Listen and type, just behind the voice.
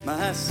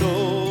my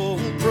soul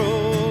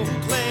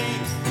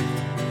proclaims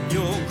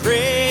your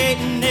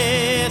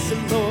greatness,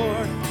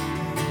 Lord,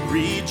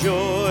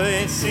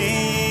 rejoicing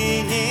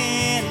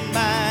in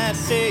my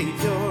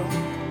Savior.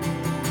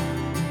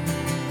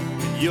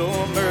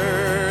 Your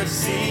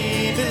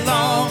mercy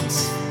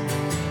belongs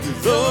to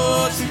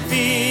those who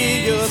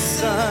fear your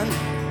Son.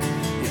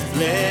 His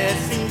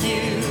blessing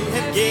you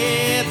have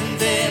given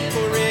them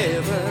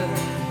forever.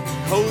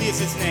 Holy is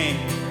his name,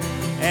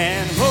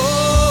 and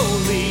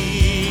holy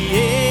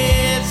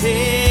is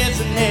his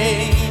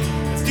name.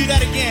 Let's do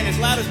that again as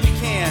loud as we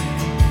can.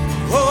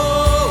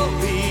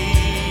 Holy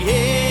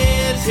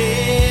is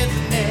his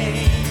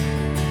name.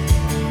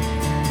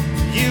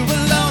 You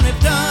alone have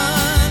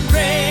done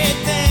great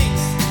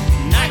things,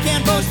 and I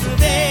can't boast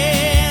of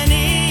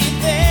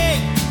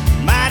anything.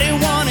 Mighty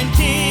one and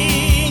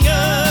King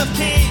of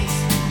kings,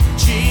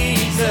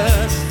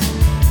 Jesus.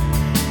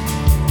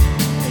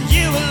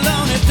 You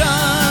alone have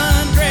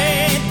done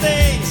great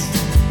things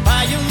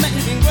by your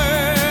living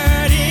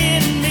word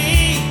in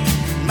me.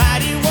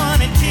 Mighty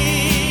one and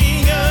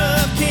King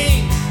of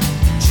kings,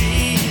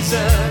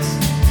 Jesus.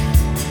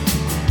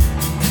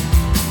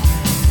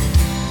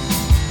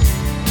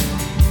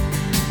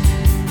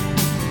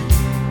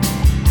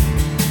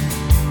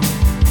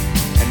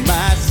 And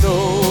my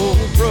soul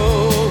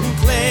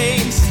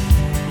proclaims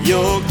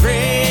your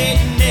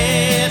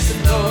greatness,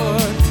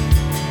 Lord,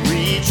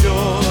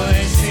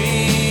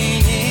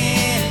 rejoicing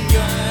in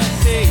your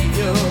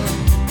Savior.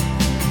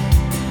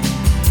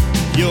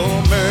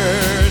 Your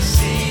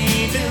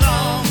mercy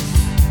belongs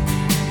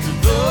to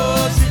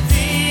those who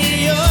fear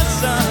your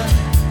Son.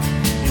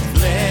 His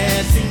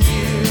blessing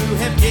you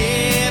have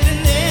given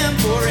them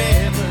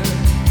forever.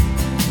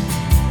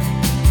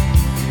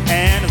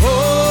 And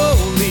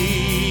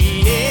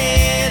holy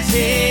is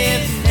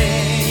his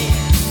name.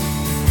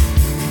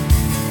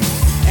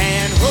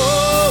 And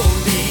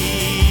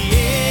holy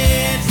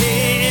is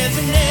his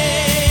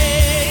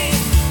name.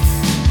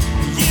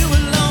 You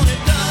alone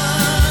have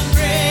done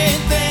great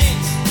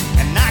things,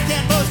 and I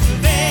can't boast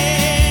of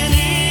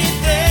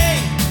anything.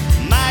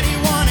 Mighty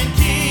one and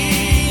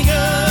King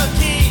of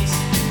kings,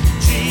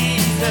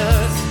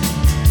 Jesus.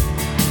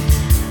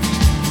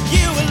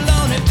 You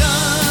alone have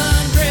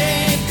done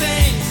great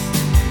things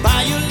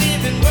by your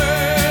living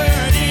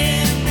word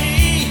in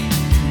me.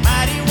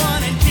 Mighty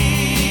one and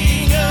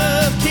King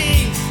of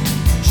kings,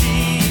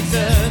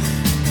 Jesus.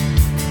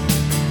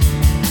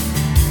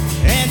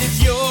 And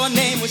if your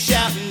name was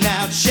shouting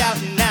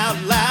out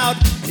loud,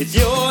 if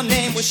your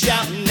name was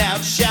shouting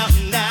out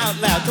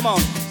loud, come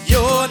on.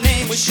 Your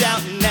name was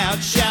shouting out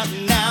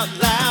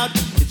loud.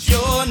 If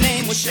your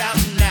name was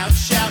shouting out loud.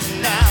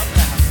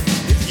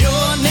 If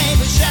your name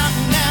was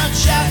shouting out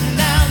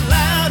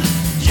loud.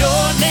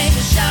 Your name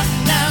was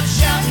shouting out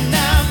loud.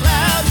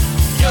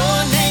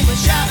 Your name was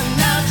shouting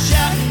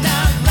out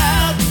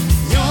loud.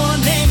 Your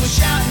name was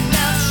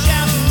shouting out.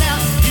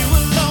 You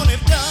alone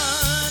have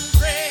done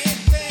great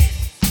things.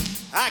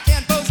 I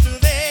can't boast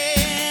of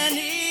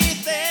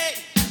anything.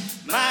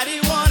 Mighty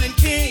one and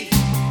King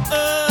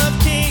of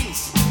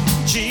kings,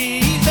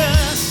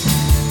 Jesus.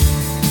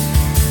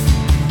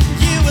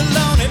 You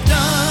alone have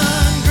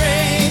done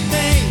great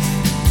things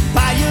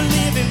by your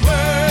living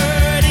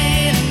word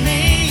in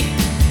me.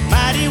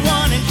 Mighty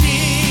one and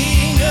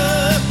King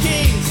of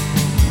kings,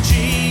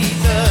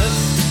 Jesus.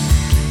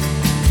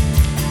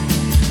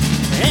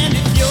 And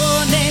if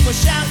your name was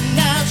shouting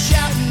out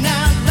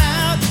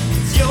loud,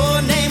 if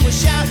your name was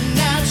shouting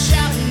out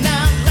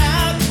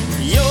loud,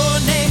 your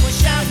name was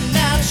shouting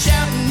out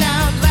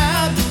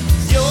loud,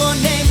 if your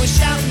name was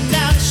shouting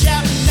out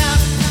loud,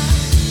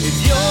 if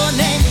your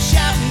name was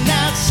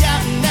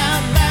shouting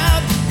out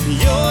loud,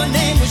 your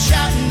name was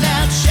shouting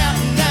out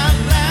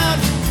loud,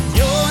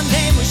 your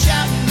name was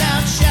shouting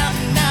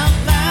out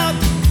loud,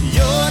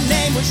 your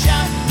name was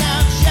shouting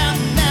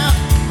out.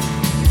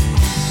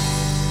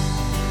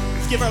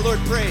 Let's give our Lord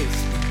praise.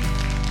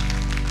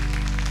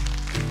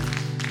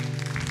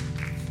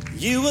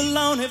 You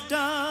alone have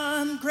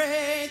done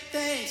great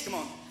things. Come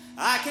on.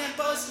 I can't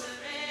boast of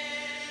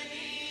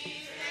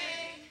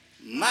anything.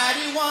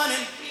 Mighty one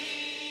and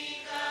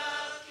King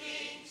of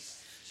kings,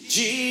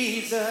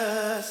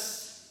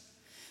 Jesus.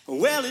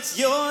 Well, it's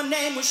your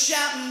name we're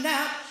shouting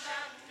out.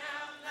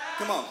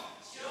 Come on.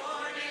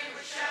 Your name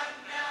we're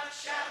shouting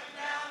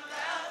out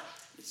loud.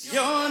 It's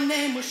your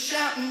name we're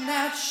shouting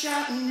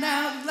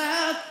out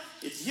loud.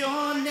 It's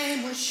your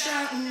name we're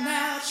shouting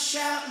out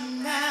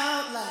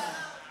loud.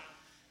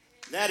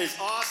 That is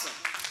awesome.